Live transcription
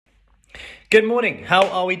Good morning. How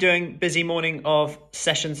are we doing? Busy morning of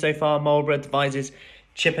sessions so far. Marlborough devices,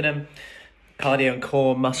 Chippenham, cardio and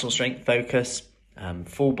core, muscle strength focus,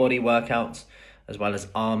 full body workouts, as well as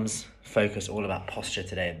arms focus, all about posture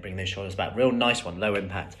today and bring those shoulders back. Real nice one, low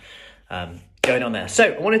impact going on there.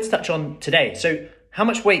 So I wanted to touch on today. So how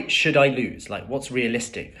much weight should I lose? Like, what's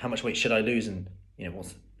realistic? How much weight should I lose? And,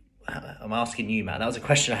 I'm asking you, Matt. That was a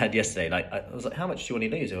question I had yesterday. Like, I was like, how much do you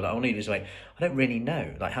want to lose? They were like, I want to lose weight. I don't really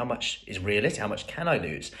know. Like, how much is realistic? How much can I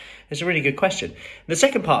lose? It's a really good question. The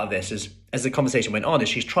second part of this is, as the conversation went on, is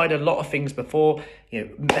she's tried a lot of things before,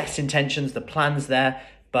 best intentions, the plan's there,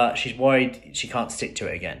 but she's worried she can't stick to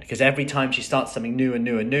it again. Because every time she starts something new and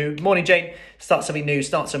new and new, morning, Jane, start something new,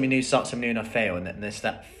 and I fail. And there's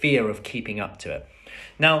that fear of keeping up to it.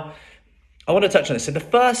 Now, I want to touch on this. So the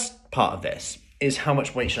first part of this is, how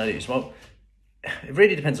much weight should I lose? Well, it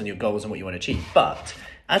really depends on your goals and what you want to achieve. But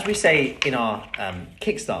as we say in our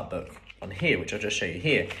Kickstart book on here, which I'll just show you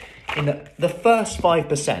here, in the first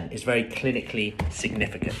 5% is very clinically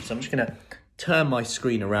significant. So I'm just going to turn my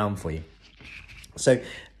screen around for you. So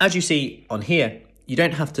as you see on here, you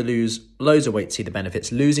don't have to lose loads of weight to see the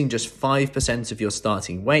benefits. Losing just 5% of your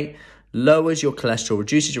starting weight lowers your cholesterol,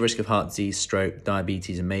 reduces your risk of heart disease, stroke,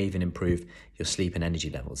 diabetes, and may even improve your sleep and energy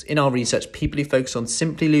levels. In our research, people who focus on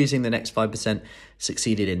simply losing the next 5%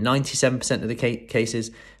 succeeded in 97% of the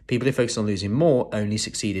cases. People who focus on losing more only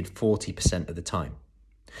succeeded 40% of the time.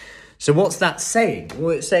 So what's that saying?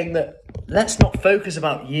 Well, it's saying that let's not focus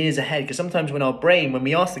about years ahead, because sometimes when our brain, when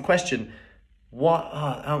we ask the question, I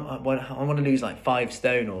want to lose like 5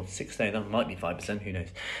 stone or 6 stone, that might be 5%, who knows?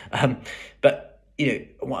 But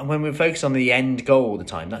when we focus on the end goal all the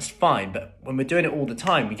time, that's fine. But when we're doing it all the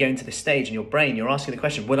time, we go into this stage in your brain, you're asking the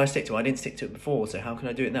question, will I stick to it? I didn't stick to it before, so how can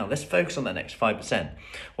I do it now? Let's focus on that next 5%.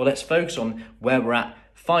 Or let's focus on where we're at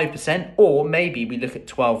 5%, or maybe we look at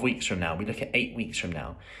 12 weeks from now, we look at 8 weeks from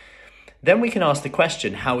now. Then we can ask the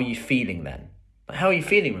question, how are you feeling then? How are you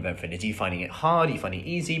feeling with everything? Are you finding it hard? Are you finding it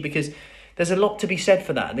easy? Because there's a lot to be said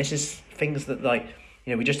for that. And this is things that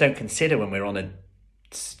we just don't consider when we're on a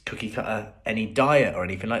cookie cutter, any diet or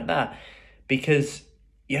anything like that, because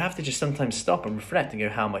you have to just sometimes stop and reflect and go,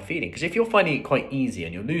 how am I feeling? Because if you're finding it quite easy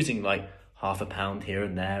and you're losing like half a pound here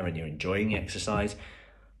and there and you're enjoying the exercise,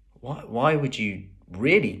 why would you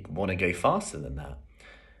really want to go faster than that?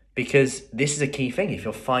 Because this is a key thing. If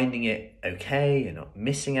you're finding it okay, you're not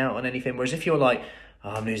missing out on anything. Whereas if you're like,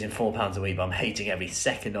 I'm losing 4 pounds a week, but I'm hating every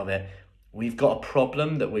second of it, we've got a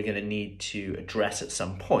problem that we're going to need to address at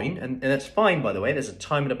some point. And that's fine, by the way. There's a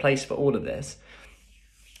time and a place for all of this.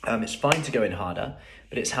 It's fine to go in harder,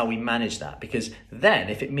 but it's how we manage that. Because then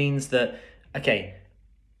if it means that,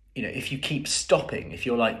 if you keep stopping, if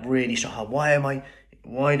you're like really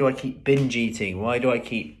why do I keep binge eating? Why do I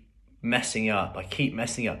keep messing up? I keep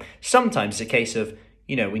messing up. Sometimes it's a case of,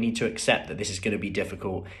 we need to accept that this is going to be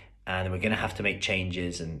difficult, and we're going to have to make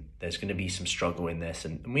changes, and there's going to be some struggle in this.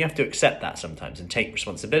 And we have to accept that sometimes and take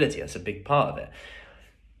responsibility. That's a big part of it.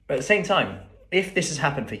 But at the same time, if this has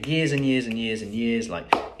happened for years and years and years and years,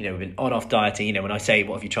 we've been on-off dieting, when I say,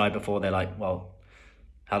 what have you tried before? They're like, well,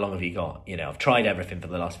 how long have you got? I've tried everything for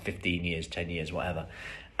the last 15 years, 10 years, whatever.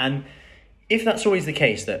 And if that's always the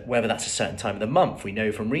case, that whether that's a certain time of the month, we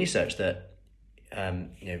know from research that,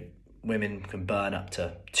 women can burn up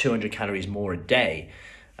to 200 calories more a day,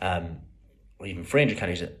 or even 300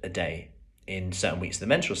 calories a day in certain weeks of the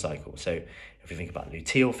menstrual cycle. So if you think about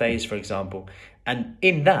luteal phase, for example, and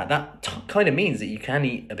in that kind of means that you can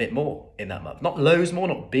eat a bit more in that month. Not loads more,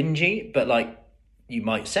 not binge eat, but you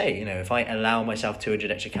might say, if I allow myself 200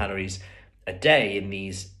 extra calories a day in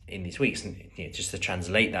these weeks, and just to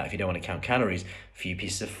translate that, if you don't want to count calories, a few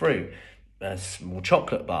pieces of fruit, a small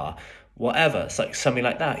chocolate bar, whatever, it's like something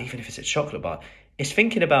like that. Even if it's a chocolate bar, it's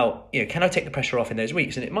thinking about, can I take the pressure off in those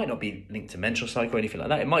weeks? And it might not be linked to menstrual cycle or anything like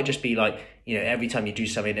that. It might just be every time you do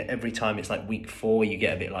something, every time it's like week 4, you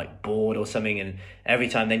get a bit bored or something. And every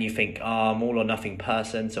time then you think, I'm all or nothing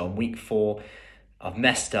person. So on week 4, I've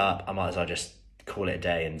messed up. I might as well just call it a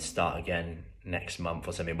day and start again next month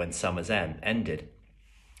or something, when summer's ended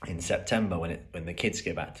in September, when the kids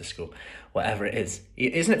go back to school, whatever it is.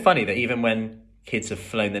 Isn't it funny that even when kids have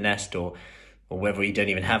flown the nest, or whether you don't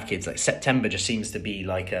even have kids, September just seems to be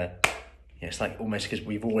it's like almost, because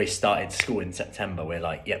we've always started school in September. We're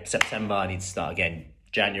like, yep, September, I need to start again.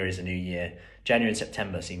 January is a new year. January and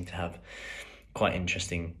September seem to have quite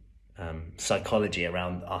interesting psychology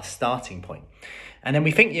around our starting point. And then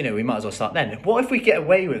we think, we might as well start then. What if we get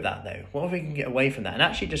away with that though? What if we can get away from that and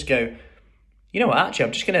actually just go, actually,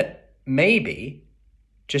 I'm just going to maybe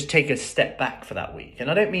just take a step back for that week. And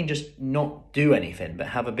I don't mean just not do anything, but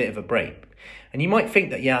have a bit of a break. And you might think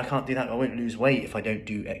that, yeah, I can't do that, I won't lose weight if I don't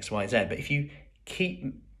do X, Y, Z. But if you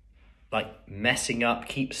keep like messing up,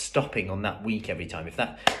 keep stopping on that week every time, if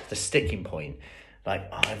that's the sticking point, like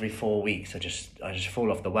every 4 weeks I just fall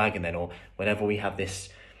off the wagon then, or whenever we have this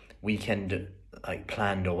weekend like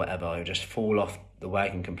planned or whatever, I just fall off the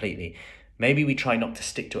wagon completely. Maybe we try not to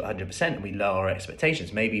stick to it 100% and we lower our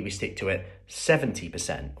expectations. Maybe we stick to it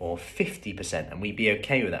 70% or 50% and we be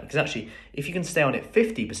okay with that. Because actually, if you can stay on it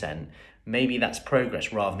 50%, maybe that's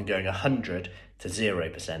progress rather than going 100 to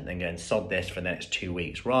 0%, then going sod this for the next 2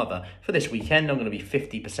 weeks. Rather, for this weekend, I'm going to be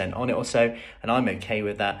 50% on it or so, and I'm okay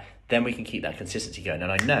with that. Then we can keep that consistency going.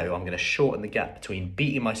 And I know I'm going to shorten the gap between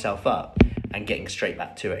beating myself up and getting straight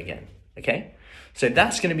back to it again. Okay? So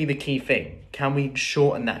that's going to be the key thing. Can we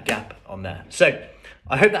shorten that gap on there? So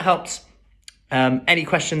I hope that helps. Any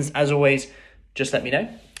questions, as always, just let me know,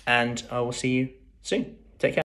 and I will see you soon.